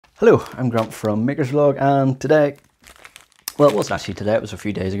Hello, I'm Grump from Maker's Vlog, and today, well, it wasn't actually today, it was a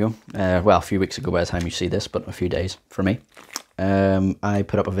few days ago. Well, a few weeks ago by the time you see this, but a few days for me. I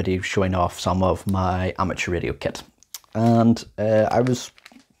put up a video showing off some of my amateur radio kit, and I was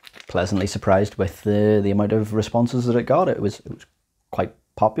pleasantly surprised with the amount of responses that it got. It was quite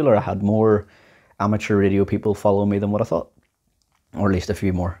popular. I had more amateur radio people following me than what I thought, or at least a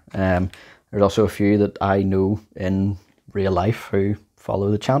few more. There's also a few that I know in real life who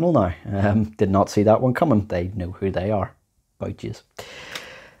follow the channel now. Did not see that one coming. They know who they are. Boutjes.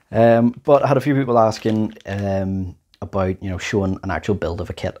 But I had a few people asking about, showing an actual build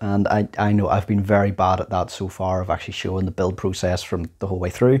of a kit, and I know I've been very bad at that so far, of actually showing the build process from the whole way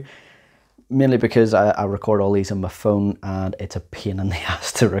through, mainly because I record all these on my phone, and it's a pain in the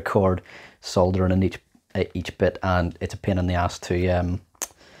ass to record soldering in each bit, and it's a pain in the ass to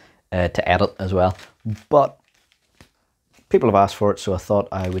edit as well. But people have asked for it, so I thought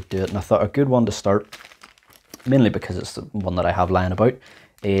I would do it, and I thought a good one to start, mainly because it's the one that I have lying about,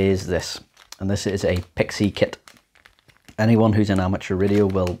 is this. And this is a Pixie kit. Anyone who's in amateur radio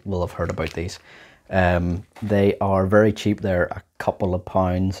will have heard about these. They are very cheap. They're a couple of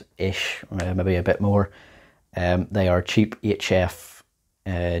pounds-ish, maybe a bit more. They are cheap HF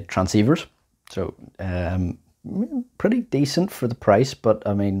transceivers, so pretty decent for the price, but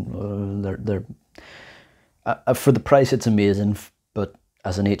I mean, they're for the price it's amazing, but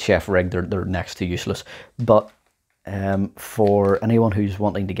as an HF rig they're next to useless. But for anyone who's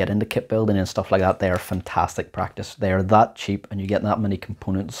wanting to get into kit building and stuff like that, they are fantastic practice. They are that cheap, and you get that many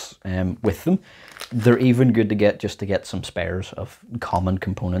components with them. They're even good to get just to get some spares of common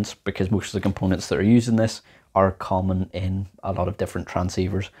components, because most of the components that are used in this are common in a lot of different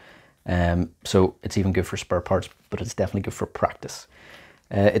transceivers. So it's even good for spare parts, but it's definitely good for practice.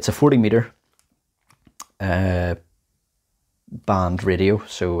 It's a 40 meter band radio,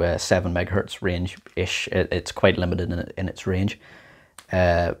 so 7 megahertz range ish. It's quite limited in its range,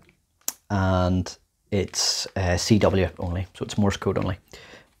 and it's CW only, so it's Morse code only.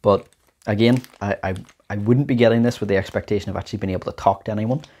 But again, I wouldn't be getting this with the expectation of actually being able to talk to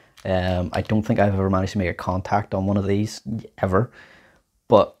anyone. I don't think I've ever managed to make a contact on one of these ever,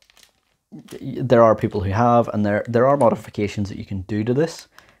 but there are people who have, and there are modifications that you can do to this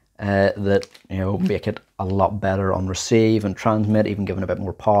that make it a lot better on receive and transmit, even giving a bit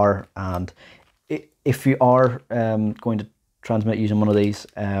more power. And if you are going to transmit using one of these,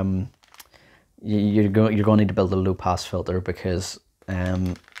 you're going to need to build a low pass filter, because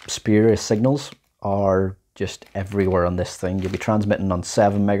spurious signals are just everywhere on this thing. You'll be transmitting on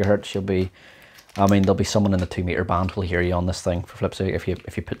 7 megahertz. There'll be someone in the 2 meter band will hear you on this thing, for flip's sake, if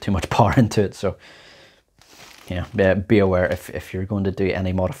you put too much power into it. So yeah, be aware if you're going to do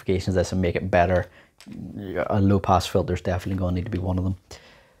any modifications to this and make it better, a low pass filter is definitely going to need to be one of them.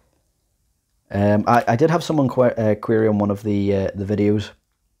 I did have someone query on one of the videos,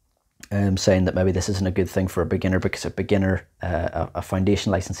 saying that maybe this isn't a good thing for a beginner, because a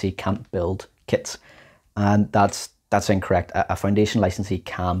foundation licensee can't build kits, and that's incorrect. A foundation licensee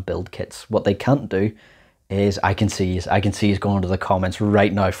can build kits. What they can't do is, I can see he's going to the comments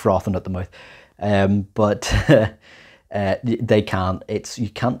right now frothing at the mouth. But they can't. You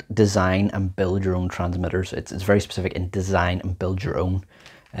can't design and build your own transmitters. It's very specific in design and build your own.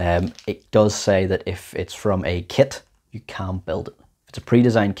 It does say that if it's from a kit, you can build it. If it's a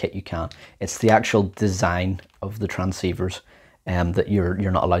pre-designed kit, you can. It's the actual design of the transceivers that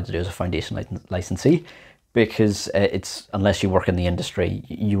you're not allowed to do as a foundation licensee, because unless you work in the industry,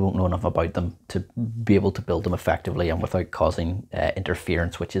 you won't know enough about them to be able to build them effectively and without causing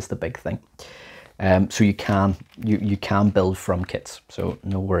interference, which is the big thing. So you can build from kits, so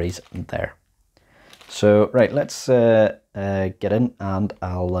no worries there. So right, let's get in, and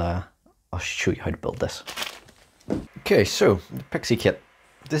I'll show you how to build this. Okay, so the Pixie kit,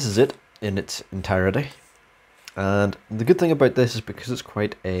 this is it in its entirety, and the good thing about this is, because it's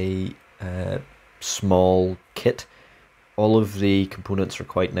quite a small kit, all of the components are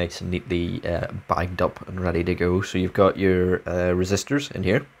quite nice and neatly bagged up and ready to go. So you've got your resistors in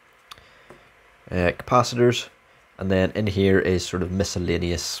here, capacitors, and then in here is sort of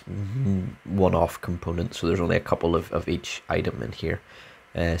miscellaneous one-off components. So there's only a couple of each item in here.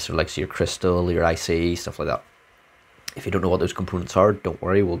 So like your crystal, your IC, stuff like that. If you don't know what those components are, don't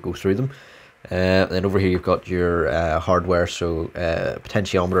worry, we'll go through them. Then over here you've got your hardware, so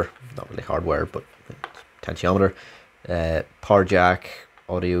potentiometer, not really hardware, but potentiometer, power jack,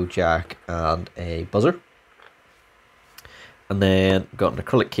 audio jack, and a buzzer. And then got an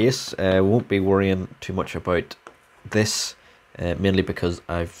acrylic case. Won't be worrying too much about this, mainly because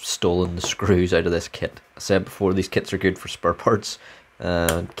I've stolen the screws out of this kit. I said before, these kits are good for spare parts,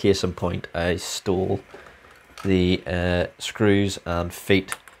 and case in point, I stole the screws and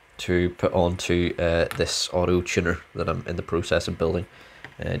feet to put onto this auto tuner that I'm in the process of building,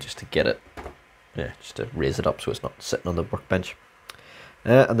 just to get it, just to raise it up so it's not sitting on the workbench.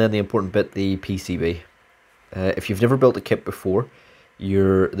 And then the important bit, the PCB. If you've never built a kit before,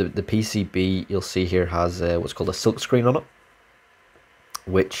 the PCB you'll see here has what's called a silk screen on it,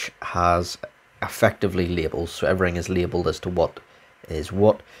 which has effectively labels, so everything is labelled as to what is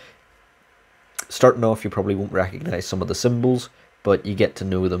what. Starting off, you probably won't recognise some of the symbols, but you get to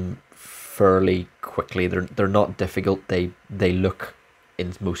know them fairly quickly. They're not difficult. They look,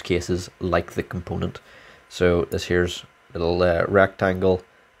 in most cases, like the component. So this here's a little rectangle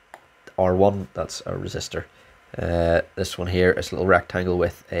R1, that's a resistor. This one here is a little rectangle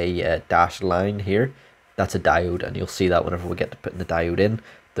with a dashed line here. That's a diode, and you'll see that whenever we get to putting the diode in,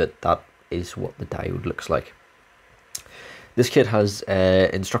 that is what the diode looks like. This kit has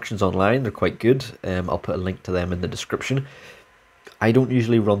instructions online. They're quite good. I'll put a link to them in the description. I don't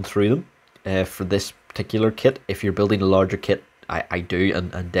usually run through them for this particular kit. If you're building a larger kit, I do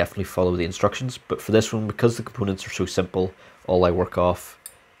and definitely follow the instructions. But for this one, because the components are so simple, all I work off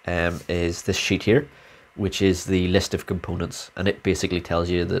is this sheet here, which is the list of components, and it basically tells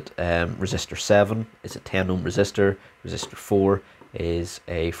you that resistor 7 is a 10 ohm resistor, resistor 4 is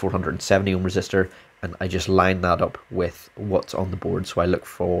a 470 ohm resistor, and I just line that up with what's on the board. So I look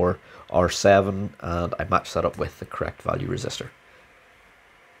for R7 and I match that up with the correct value resistor.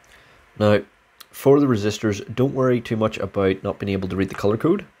 Now, for the resistors, don't worry too much about not being able to read the color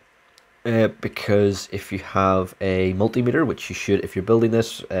code. Because if you have a multimeter, which you should if you're building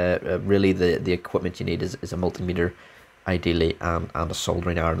this, really the equipment you need is a multimeter, ideally, and a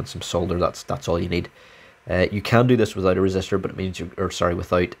soldering iron and some solder. That's all you need. You can do this without a resistor, but it means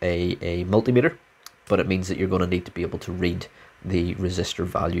without a multimeter, but it means that you're going to need to be able to read the resistor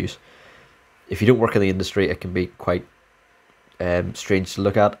values. If you don't work in the industry, it can be quite strange to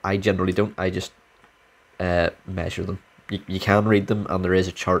look at. I generally don't. I just measure them. You can read them, and there is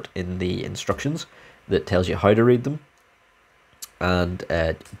a chart in the instructions that tells you how to read them, and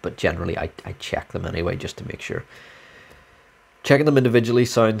but generally I check them anyway just to make sure. Checking them individually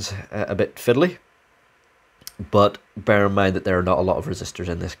sounds a bit fiddly, but bear in mind that there are not a lot of resistors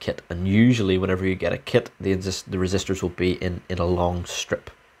in this kit, and usually whenever you get a kit, the resistors will be in a long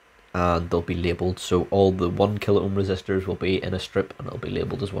strip, and they'll be labelled. So all the 1 kilo ohm resistors will be in a strip, and it'll be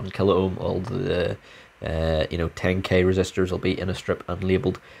labelled as 1 kilo ohm. All the 10k resistors will be in a strip and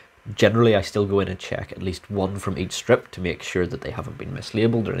labelled. Generally, I still go in and check at least one from each strip to make sure that they haven't been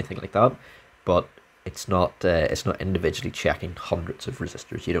mislabeled or anything like that. But it's not individually checking hundreds of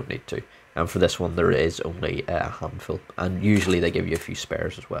resistors. You don't need to. And for this one, there is only a handful, and usually they give you a few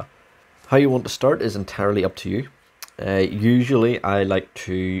spares as well. How you want to start is entirely up to you. Usually, I like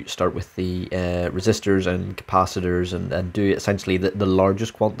to start with the resistors and capacitors and do essentially the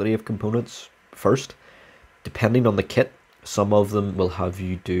largest quantity of components first. Depending on the kit, some of them will have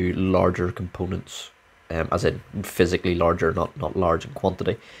you do larger components, as in physically larger, not large in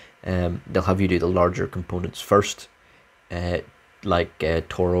quantity. They'll have you do the larger components first, like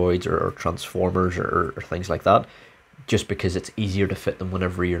toroids or transformers or things like that, just because it's easier to fit them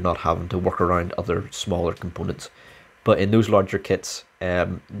whenever you're not having to work around other smaller components. But in those larger kits,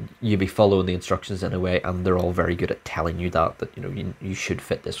 you'll be following the instructions anyway, and they're all very good at telling you that you should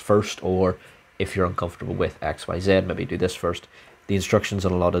fit this first, or if you're uncomfortable with XYZ, maybe do this first. The instructions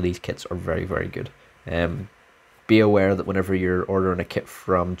on a lot of these kits are very, very good. Be aware that whenever you're ordering a kit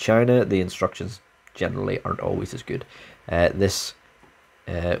from China, the instructions generally aren't always as good. This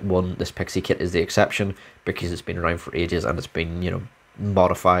Pixie kit is the exception, because it's been around for ages and it's been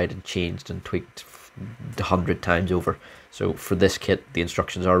modified and changed and tweaked 100 times over. So for this kit, the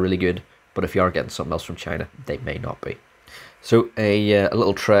instructions are really good, but if you are getting something else from China, they may not be. So a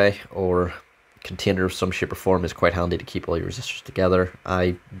little tray or container of some shape or form is quite handy to keep all your resistors together.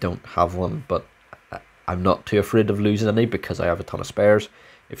 I don't have one, but I'm not too afraid of losing any because I have a ton of spares.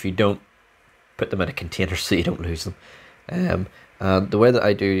 If you don't, put them in a container so you don't lose them. And the way that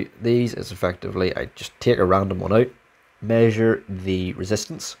I do these is effectively I just take a random one out, measure the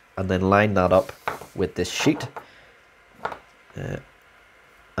resistance, and then line that up with this sheet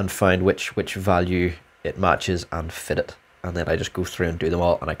and find which value it matches and fit it. And then I just go through and do them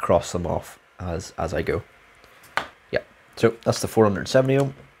all, and I cross them off as I go. Yeah, so that's the 470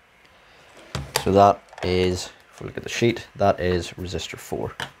 ohm. So that is, if we look at the sheet, that is resistor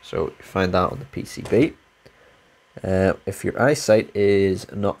 4. So you find that on the PCB. If your eyesight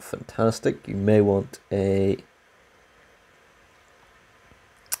is not fantastic, you may want a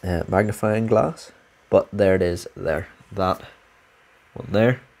magnifying glass, but there it is there. That one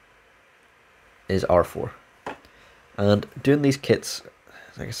there, is R4. And doing these kits,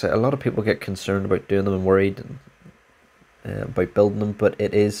 like I said, a lot of people get concerned about doing them and worried about building them, but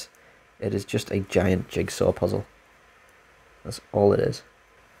it is just a giant jigsaw puzzle. That's all it is.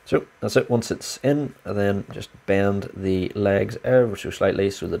 So that's it. Once it's in, and then just bend the legs ever so slightly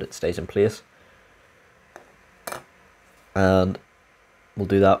so that it stays in place. And we'll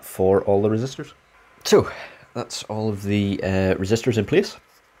do that for all the resistors. So that's all of the resistors in place.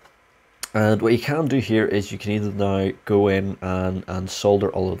 And what you can do here is you can either now go in and solder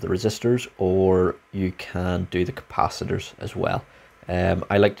all of the resistors, or you can do the capacitors as well.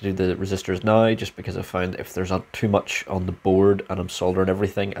 I like to do the resistors now just because I found if there's not too much on the board and I'm soldering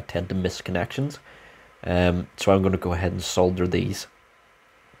everything, I tend to miss connections. So I'm going to go ahead and solder these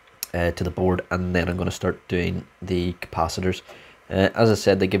to the board, and then I'm going to start doing the capacitors. As I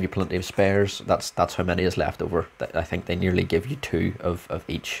said, they give you plenty of spares. That's how many is left over. I think they nearly give you 2 of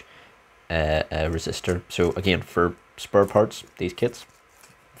each resistor. So again, for spare parts, these kits,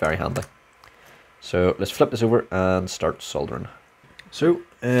 very handy. So let's flip this over and start soldering. So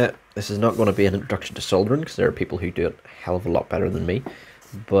this is not going to be an introduction to soldering, because there are people who do it a hell of a lot better than me.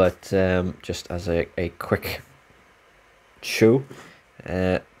 But just as a quick show,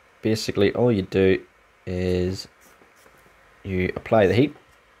 basically all you do is you apply the heat,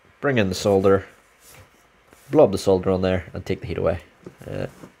 bring in the solder, blob the solder on there, and take the heat away.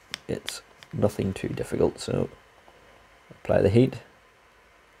 It's nothing too difficult. So apply the heat,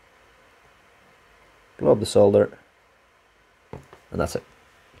 blob the solder, and that's it.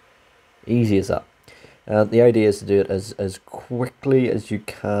 Easy as that. The idea is to do it as quickly as you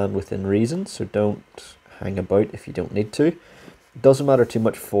can within reason, so don't hang about if you don't need to. It doesn't matter too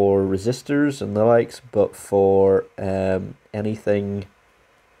much for resistors and the likes, but for anything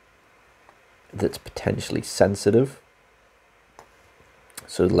that's potentially sensitive,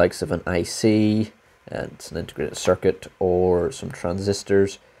 so the likes of an IC, and it's an integrated circuit, or some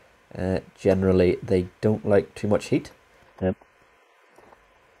transistors, generally they don't like too much heat.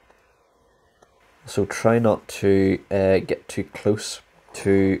 So try not to get too close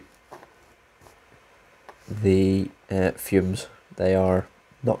to the fumes. They are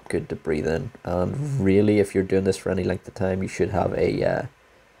not good to breathe in, and really if you're doing this for any length of time, you should have a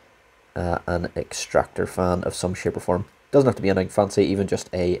an extractor fan of some shape or form. Doesn't have to be anything fancy, even just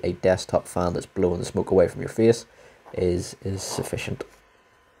a desktop fan that's blowing the smoke away from your face is sufficient.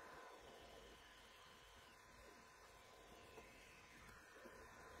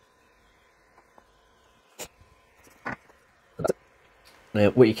 Now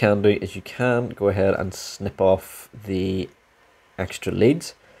what you can do is you can go ahead and snip off the extra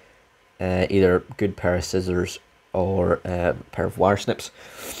leads, either a good pair of scissors or a pair of wire snips.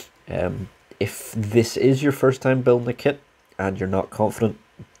 If this is your first time building a kit and you're not confident,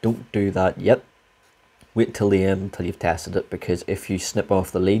 don't do that yet. Wait till the end, until you've tested it, because if you snip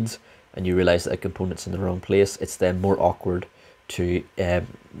off the leads and you realise that the component's in the wrong place, it's then more awkward to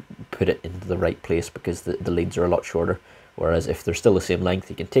put it into the right place, because the leads are a lot shorter. Whereas if they're still the same length,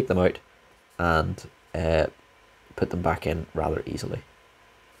 you can take them out and put them back in rather easily.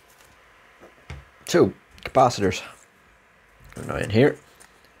 So, capacitors are now in here,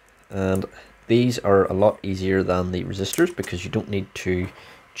 and these are a lot easier than the resistors because you don't need to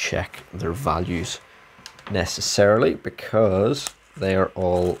check their values necessarily, because they are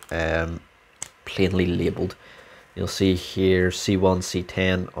all plainly labelled. You'll see here C1,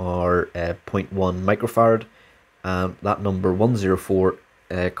 C10 are 0.1 microfarad. That number 104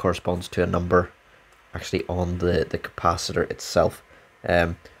 corresponds to a number actually on the capacitor itself.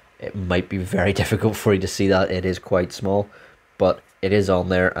 It might be very difficult for you to see that. It is quite small, but it is on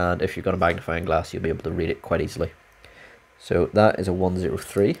there, and if you've got a magnifying glass, you'll be able to read it quite easily. So that is a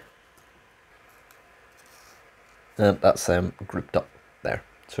 103, and that's them grouped up there.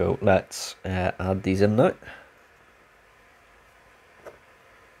 So let's add these in now.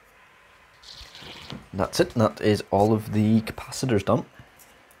 That's it. That is all of the capacitors done.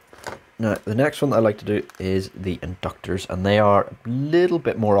 Now the next one that I like to do is the inductors, and they are a little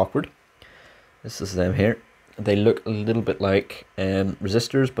bit more awkward. This is them here. They look a little bit like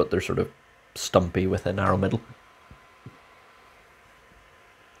resistors, but they're sort of stumpy with a narrow middle.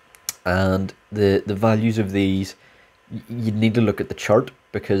 And the values of these, you need to look at the chart,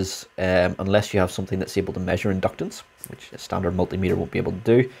 because unless you have something that's able to measure inductance, which a standard multimeter won't be able to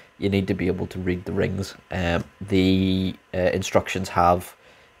do, you need to be able to read the rings. The instructions have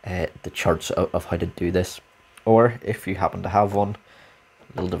the charts of how to do this, or if you happen to have one,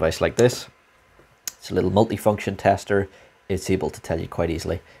 a little device like this, it's a little multifunction tester, it's able to tell you quite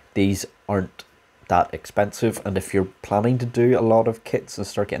easily. These aren't that expensive, and if you're planning to do a lot of kits and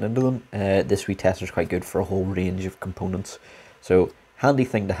start getting into them, this wee tester is quite good for a whole range of components. So handy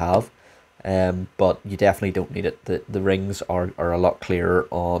thing to have, but you definitely don't need it. The rings are a lot clearer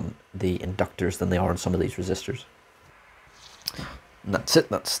on the inductors than they are on some of these resistors. And that's it,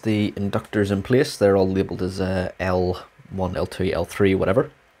 that's the inductors in place. They're all labelled as L1, L2, L3,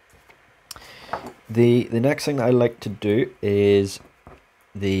 whatever. The next thing that I like to do is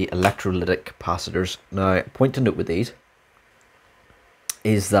the electrolytic capacitors. Now, a point to note with these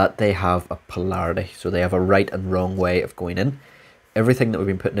is that they have a polarity, so they have a right and wrong way of going in. Everything that we've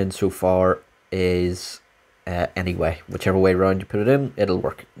been putting in so far is anyway, whichever way around you put it in, it'll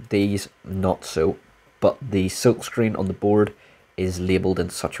work. These, not so, but the silk screen on the board is labelled in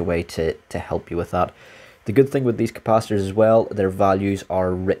such a way to help you with that. The good thing with these capacitors as well, their values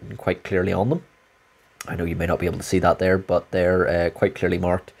are written quite clearly on them. I know you may not be able to see that there, but they're quite clearly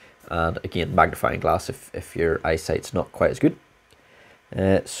marked. And again, magnifying glass if your eyesight's not quite as good.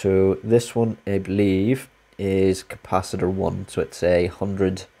 So this one, I believe, is capacitor 1. So it's a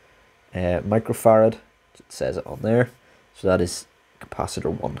 100 microfarad. It says it on there. So that is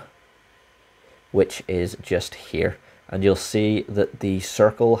capacitor 1, which is just here. And you'll see that the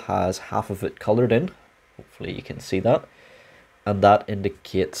circle has half of it coloured in. Hopefully you can see that. And that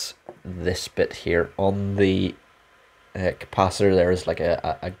indicates this bit here. On the capacitor there is like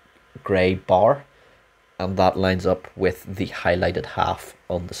a grey bar, and that lines up with the highlighted half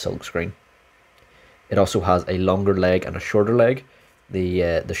on the silk screen. It also has a longer leg and a shorter leg.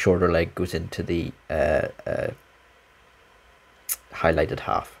 The shorter leg goes into the highlighted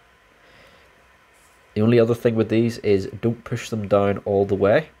half. The only other thing with these is don't push them down all the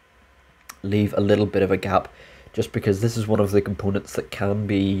way. Leave a little bit of a gap, just because this is one of the components that can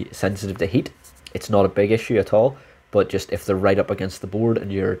be sensitive to heat. It's not a big issue at all, but just if they're right up against the board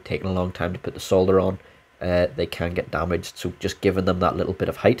and you're taking a long time to put the solder on, they can get damaged. So just giving them that little bit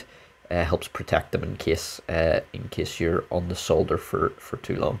of height helps protect them in case you're on the solder for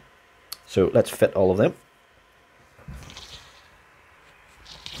too long. So let's fit all of them.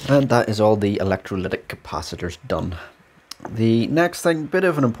 And that is all the electrolytic capacitors done. The next thing, bit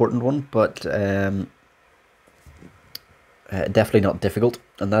of an important one, but definitely not difficult,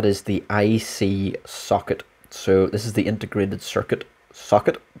 and that is the IC socket. So this is the integrated circuit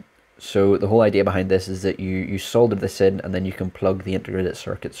socket. So the whole idea behind this is that you solder this in, and then you can plug the integrated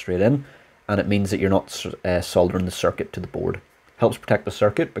circuit straight in, and it means that you're not soldering the circuit to the board. Helps protect the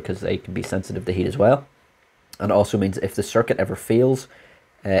circuit because they can be sensitive to heat as well, and it also means if the circuit ever fails,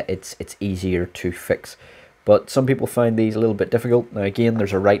 it's easier to fix. But some people find these a little bit difficult. Now again,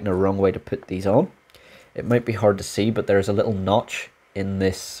 there's a right and a wrong way to put these on. It might be hard to see, but there's a little notch in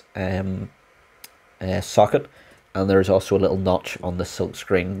this socket, and there's also a little notch on the silk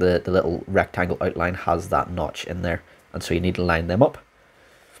screen. The little rectangle outline has that notch in there, and so you need to line them up,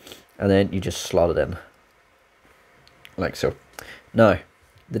 and then you just slot it in like so. Now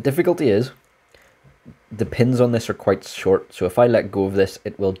the difficulty is the pins on this are quite short, so if I let go of this,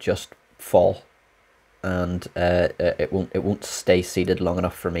 it will just fall, and it won't stay seated long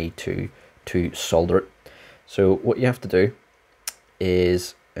enough for me to solder it. So what you have to do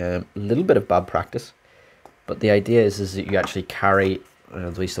is a little bit of bad practice, but the idea is that you actually carry,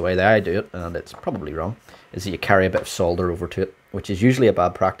 at least the way that I do it, and it's probably wrong, is that you carry a bit of solder over to it, which is usually a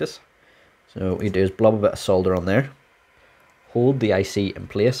bad practice. So what you do is blob a bit of solder on there, hold the IC in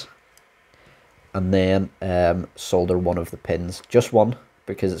place, and then solder one of the pins, just one,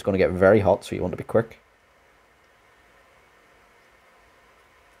 because it's going to get very hot, so you want to be quick.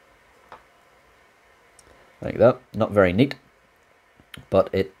 Like that. Not very neat, but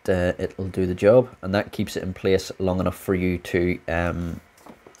it'll do the job, and that keeps it in place long enough for you to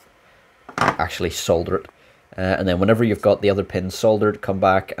actually solder it. And then whenever you've got the other pins soldered, come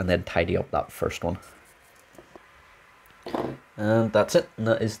back and then tidy up that first one. And that's it. And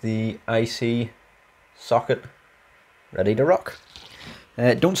that is the IC socket ready to rock.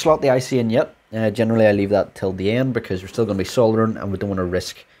 Don't slot the IC in yet. Generally I leave that till the end because we're still going to be soldering, and we don't want to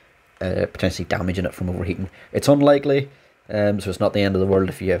risk potentially damaging it from overheating. It's unlikely, so it's not the end of the world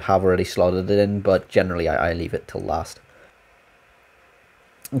if you have already slotted it in, but generally I leave it till last.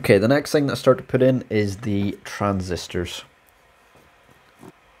 Okay, the next thing that I start to put in is the transistors.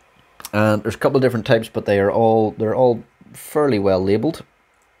 And there's a couple of different types, but they're all fairly well labelled.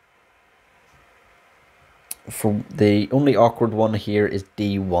 For the only awkward one here is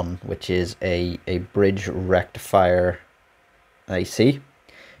D1, which is a bridge rectifier IC.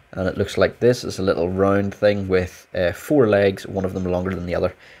 And it looks like this. It's a little round thing with 4 legs, one of them longer than the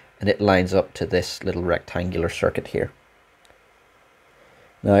other, and it lines up to this little rectangular circuit here.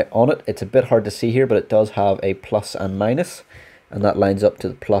 Now on it, it's a bit hard to see here, but it does have a plus and minus, and that lines up to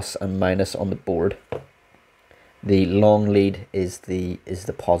the plus and minus on the board. The long lead is the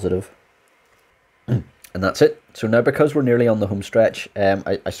positive. And that's it. So now, because we're nearly on the home stretch,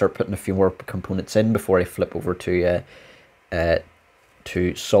 I start putting a few more components in before I flip over to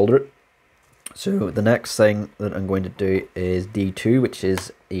solder it. So the next thing that I'm going to do is D2, which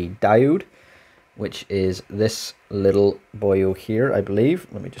is a diode, which is this little boyo here, I believe.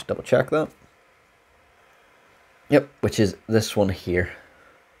 Let me just double check that. Yep, which is this one here.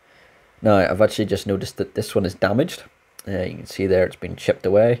 Now, I've actually just noticed that this one is damaged. You can see there it's been chipped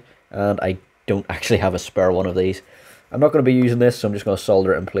away, and I don't actually have a spare one of these. I'm not going to be using this, so I'm just going to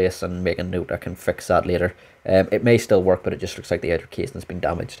solder it in place and make a note. I can fix that later. It may still work, but it just looks like the outer casing has been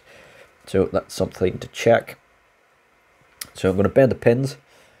damaged. So that's something to check. So I'm going to bend the pins,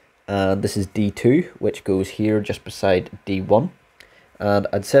 and this is D2, which goes here just beside D1. And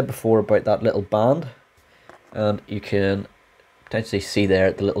I'd said before about that little band, and you can potentially see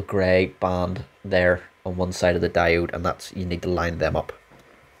there the little grey band there on one side of the diode, and that's, you need to line them up.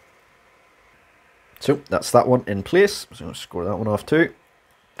 So that's that one in place. So I'll score that one off too.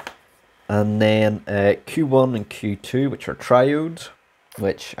 And then Q1 and Q2, which are triodes,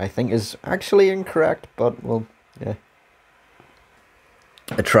 which I think is actually incorrect, but well, yeah.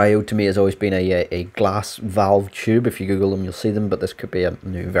 A triode to me has always been a glass valve tube. If you Google them, you'll see them, but this could be a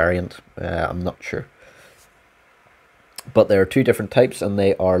new variant. I'm not sure. But there are two different types, and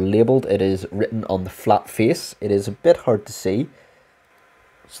they are labelled. It is written on the flat face. It is a bit hard to see.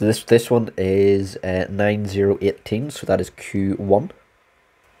 So this one is 9018, so that is Q1,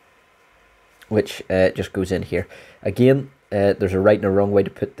 which just goes in here. Again, there's a right and a wrong way to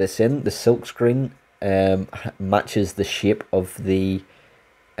put this in. The silk screen matches the shape of the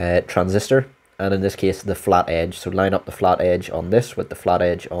transistor, and in this case the flat edge. So line up the flat edge on this with the flat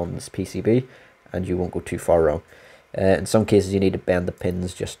edge on this PCB, and you won't go too far wrong. In some cases you need to bend the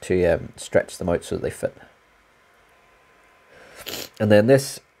pins just to stretch them out so that they fit. And then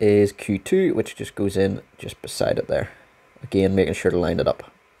this is Q2, which just goes in just beside it there. Again, making sure to line it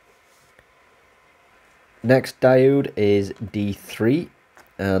up. Next diode is D3,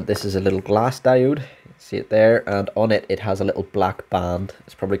 and this is a little glass diode. See it there, and on it, it has a little black band.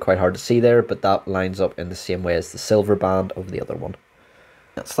 It's probably quite hard to see there, but that lines up in the same way as the silver band of the other one.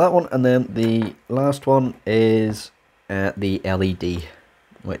 That's that one, and then the last one is the LED,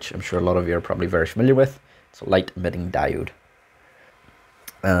 which I'm sure a lot of you are probably very familiar with. It's a light emitting diode.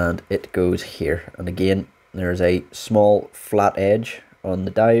 And it goes here, and again there's a small flat edge on the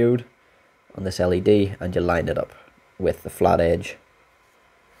diode on this LED, and you line it up with the flat edge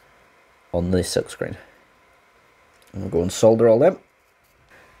on the silkscreen. And we'll go and solder all them.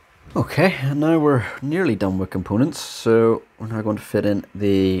 Okay, and now we're nearly done with components, so we're now going to fit in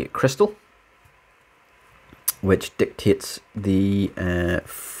the crystal, which dictates the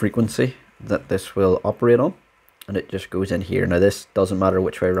frequency that this will operate on. And it just goes in here. Now this doesn't matter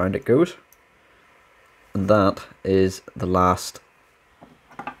which way around it goes. And that is the last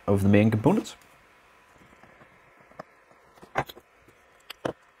of the main components.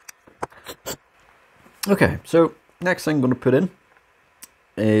 Okay, so next thing I'm going to put in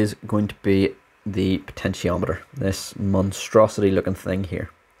is going to be the potentiometer. This monstrosity looking thing here.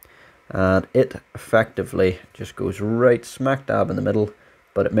 And it effectively just goes right smack dab in the middle,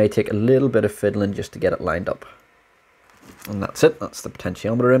 but it may take a little bit of fiddling just to get it lined up. And that's it, that's the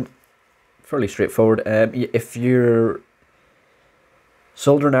potentiometer in. Fairly straightforward. If your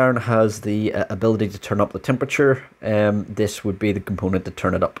soldering iron has the ability to turn up the temperature, this would be the component to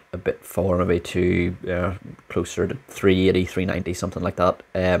turn it up a bit for, maybe to closer to 380, 390, something like that.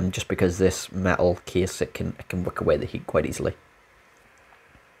 Just because this metal case, it can wick away the heat quite easily.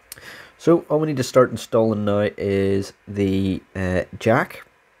 So all we need to start installing now is the jack,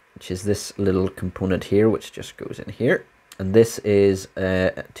 which is this little component here, which just goes in here. And this is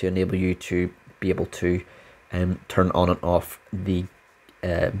to enable you to be able to turn on and off the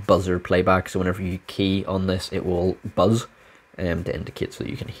buzzer playback. So whenever you key on this, it will buzz to indicate so that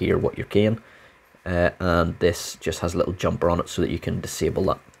you can hear what you're keying. And this just has a little jumper on it so that you can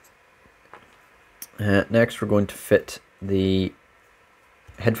disable that. Next, we're going to fit the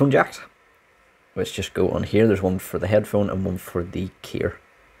headphone jacks, which just go on here. There's one for the headphone and one for the keyer.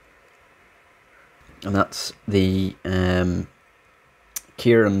 And that's the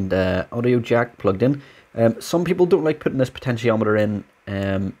keyer and audio jack plugged in. Some people don't like putting this potentiometer in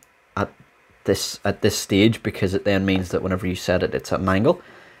at this stage, because it then means that whenever you set it, it's at an angle.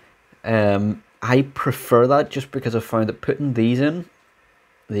 I prefer that just because I've found that putting these in,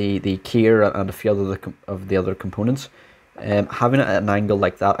 the keyer and a few of the other components, Having it at an angle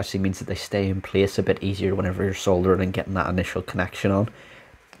like that actually means that they stay in place a bit easier whenever you're soldering and getting that initial connection on.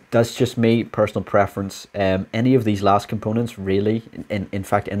 That's just me, personal preference. Any of these last components, really, in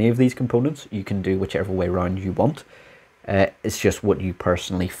fact, any of these components, you can do whichever way around you want. It's just what you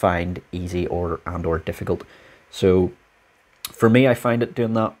personally find easy or difficult. So for me, I find it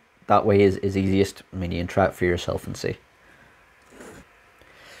doing that way is easiest. I mean, you can try it for yourself and see.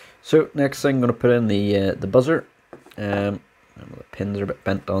 So next thing, I'm going to put in the buzzer. The pins are a bit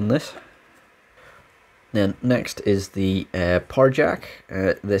bent on this. Then next is the power jack.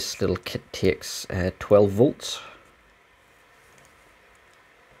 This little kit takes 12 volts.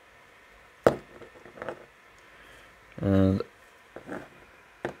 And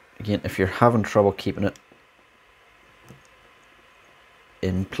again, if you're having trouble keeping it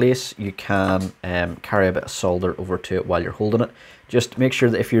in place, you can carry a bit of solder over to it while you're holding it. Just make sure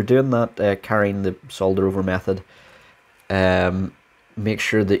that if you're doing that carrying the solder over method, make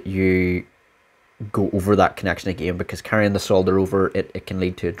sure that you go over that connection again, because carrying the solder over it can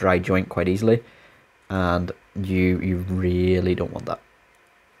lead to a dry joint quite easily, and you really don't want that.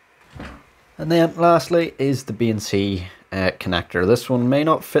 And then lastly is the BNC connector. This one may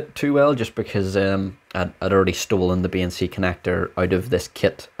not fit too well just because I'd already stolen the BNC connector out of this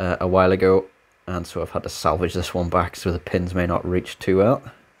kit a while ago, and so I've had to salvage this one back, so the pins may not reach too well.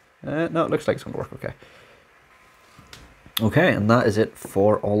 No, it looks like it's going to work okay. Okay, and that is it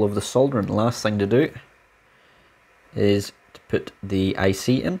for all of the soldering. The last thing to do is to put the IC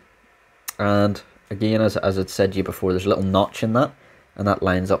in, and again, as I'd said to you before, there's a little notch in that, and that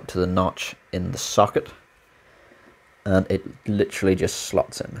lines up to the notch in the socket, and it literally just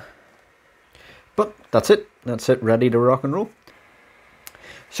slots in. But that's it, ready to rock and roll.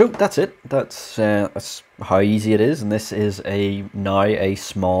 So that's it, that's how easy it is, and this is now a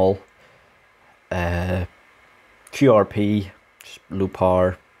small QRP, just low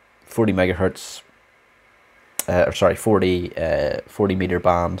power, 40 megahertz, 40 meter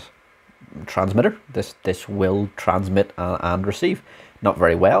band transmitter. This will transmit and receive. Not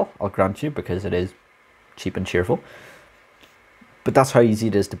very well, I'll grant you, because it is cheap and cheerful. But that's how easy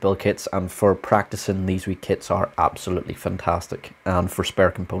it is to build kits, and for practicing, these wee kits are absolutely fantastic. And for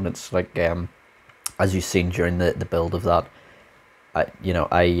spare components, like as you've seen during the build of that,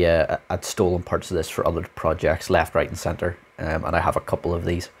 I'd stolen parts of this for other projects, left, right, and center, and I have a couple of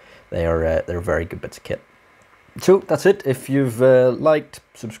these. They're very good bits of kit. So that's it. If you've liked,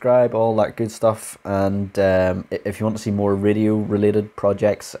 subscribe, all that good stuff, and if you want to see more radio related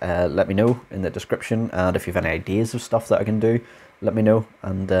projects, let me know in the description, and if you have any ideas of stuff that I can do, let me know,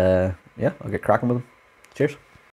 and yeah, I'll get cracking with them. Cheers.